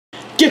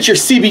Get your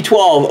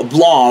CB12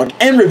 vlog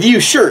and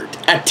review shirt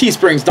at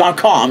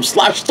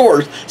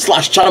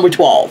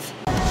teesprings.com/stores/channelboy12.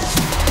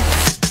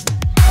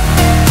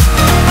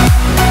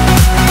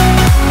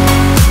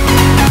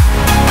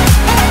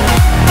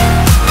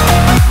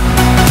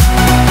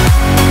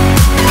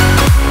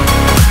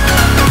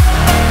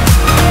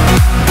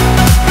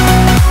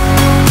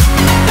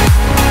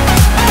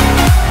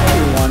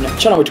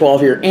 Channelboy12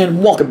 here,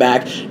 and welcome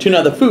back to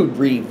another food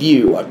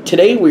review.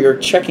 Today we are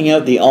checking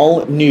out the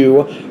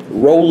all-new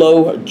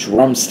Rolo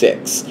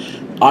Drumsticks.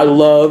 I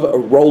love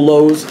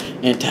Rolos,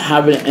 and to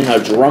have it in a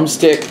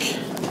drumstick,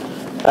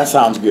 that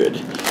sounds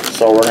good.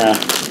 So we're going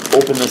to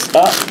open this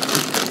up.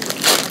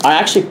 I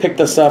actually picked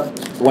this up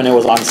when it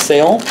was on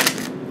sale.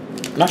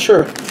 I'm not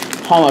sure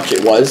how much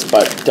it was,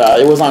 but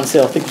it was on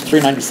sale. I think it was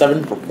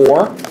 $3.97 for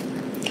 4.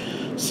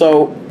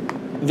 So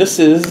this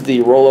is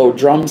the Rolo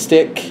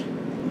Drumstick.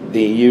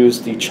 They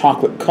used the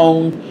chocolate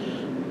cone,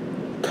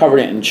 covered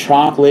it in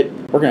chocolate.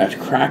 We're going to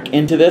crack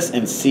into this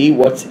and see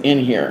what's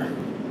in here.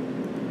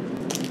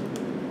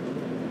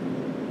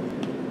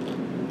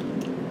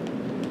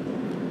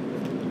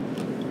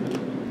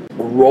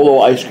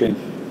 Rolo ice cream.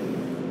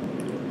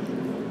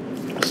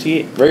 See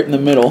it right in the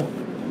middle.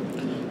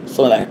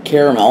 Some of that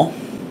caramel.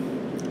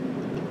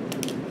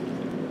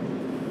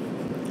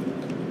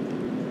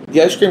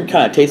 The ice cream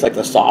kind of tastes like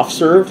the soft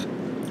serve.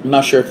 I'm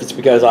not sure if it's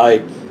because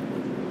I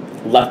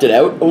left it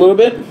out a little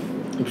bit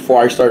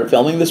before I started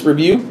filming this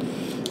review,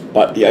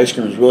 but the ice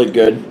cream is really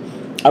good.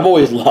 I've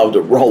always loved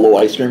Rolo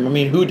ice cream. I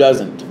mean, who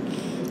doesn't?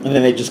 And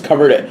then they just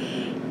covered it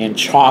in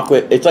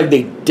chocolate. It's like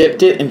they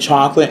dipped it in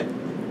chocolate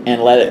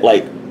and let it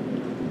like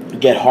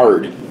get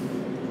hard.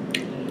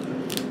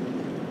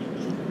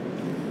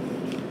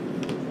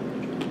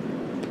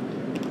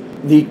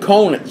 The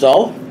cone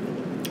itself,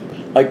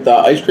 like the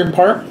ice cream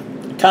part,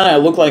 kind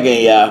of looked like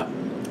a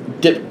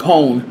dipped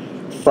cone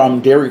from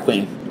Dairy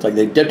Queen. It's like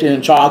they dipped it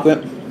in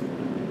chocolate,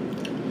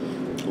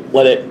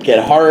 let it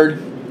get hard,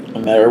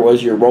 and there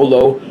was your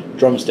Rolo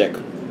Drumstick.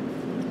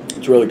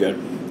 It's really good.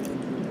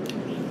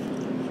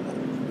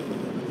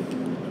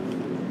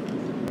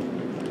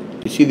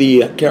 You see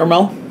the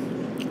caramel?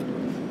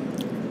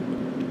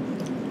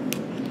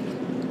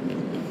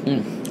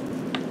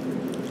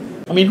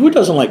 I mean, who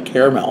doesn't like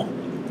caramel?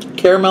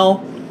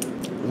 Caramel,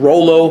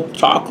 Rolo,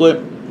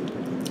 chocolate.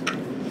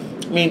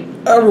 I mean,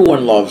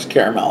 everyone loves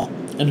caramel.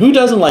 And who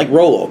doesn't like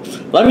Rolo?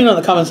 Let me know in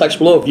the comment section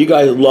below if you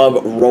guys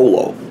love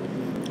Rolo.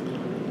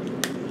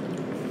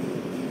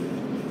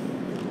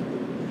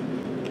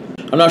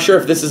 I'm not sure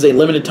if this is a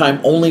limited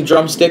time only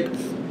drumstick,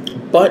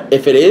 but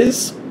if it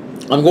is,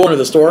 I'm going to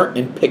the store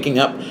and picking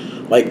up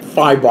like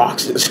 5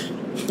 boxes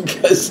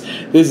because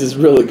this is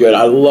really good.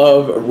 I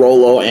love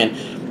Rolo, and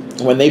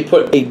when they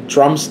put a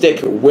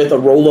drumstick with a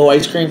Rolo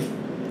ice cream,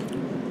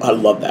 I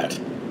love that.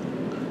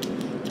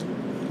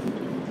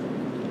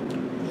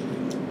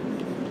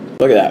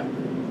 Look at that.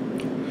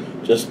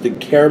 Just the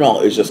caramel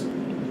is just...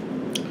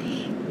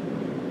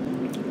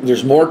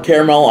 There's more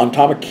caramel on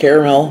top of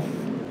caramel.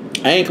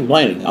 I ain't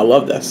complaining. I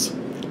love this.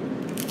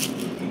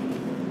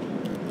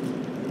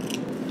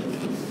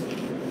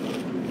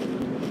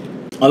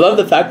 I love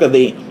the fact that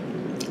they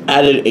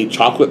added a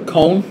chocolate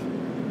cone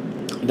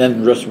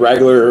than just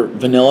regular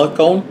vanilla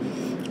cone.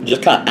 It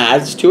just kind of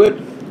adds to it.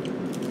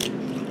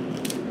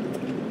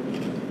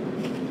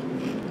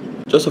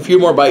 Just a few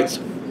more bites.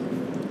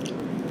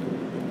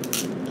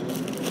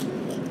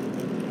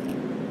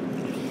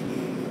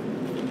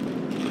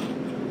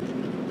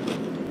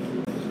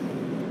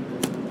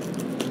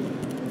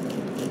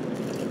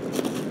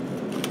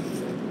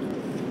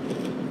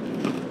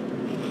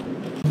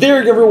 There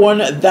you go,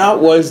 everyone. That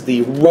was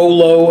the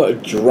Rolo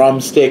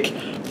Drumstick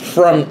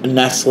from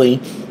Nestle.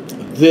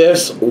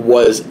 This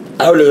was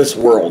out of this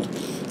world.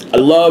 I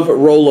love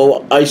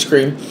Rolo ice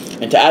cream,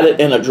 and to add it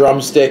in a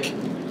drumstick,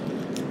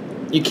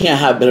 you can't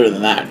have better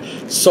than that.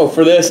 So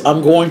for this,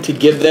 I'm going to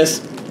give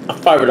this a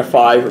 5 out of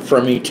 5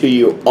 from me to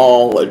you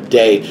all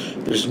day.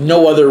 There's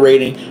no other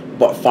rating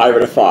but 5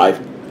 out of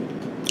 5.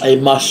 A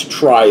must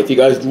try. If you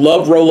guys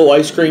love Rolo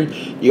ice cream,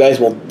 you guys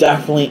will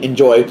definitely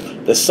enjoy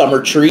the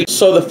summer treat.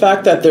 So the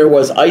fact that there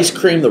was ice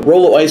cream, the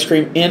Rolo ice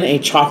cream in a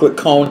chocolate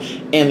cone,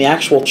 and the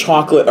actual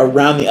chocolate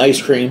around the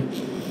ice cream,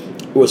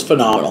 was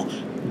phenomenal.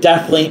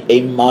 Definitely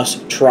a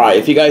must try.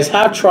 If you guys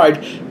have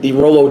tried the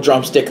Rolo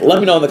Drumstick, let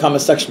me know in the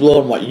comment section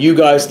below what you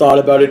guys thought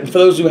about it. And for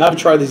those who haven't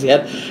tried this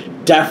yet,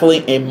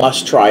 definitely a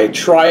must try.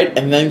 Try it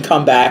and then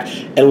come back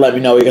and let me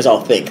know what you guys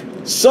all think.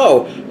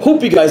 So,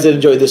 hope you guys did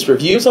enjoy this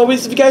review. As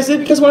always, if you guys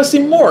did, you guys want to see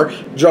more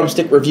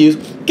drumstick reviews,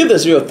 give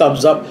this video a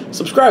thumbs up.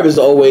 Subscribe as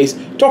always.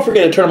 Don't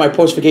forget to turn on my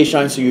post notification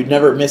on so you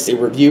never miss a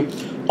review.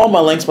 All my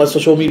links, my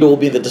social media will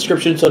be in the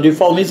description, so do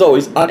follow me as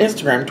always on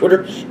Instagram,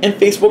 Twitter, and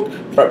Facebook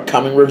for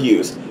upcoming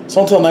reviews.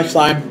 So until next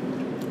time,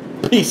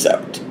 peace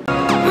out.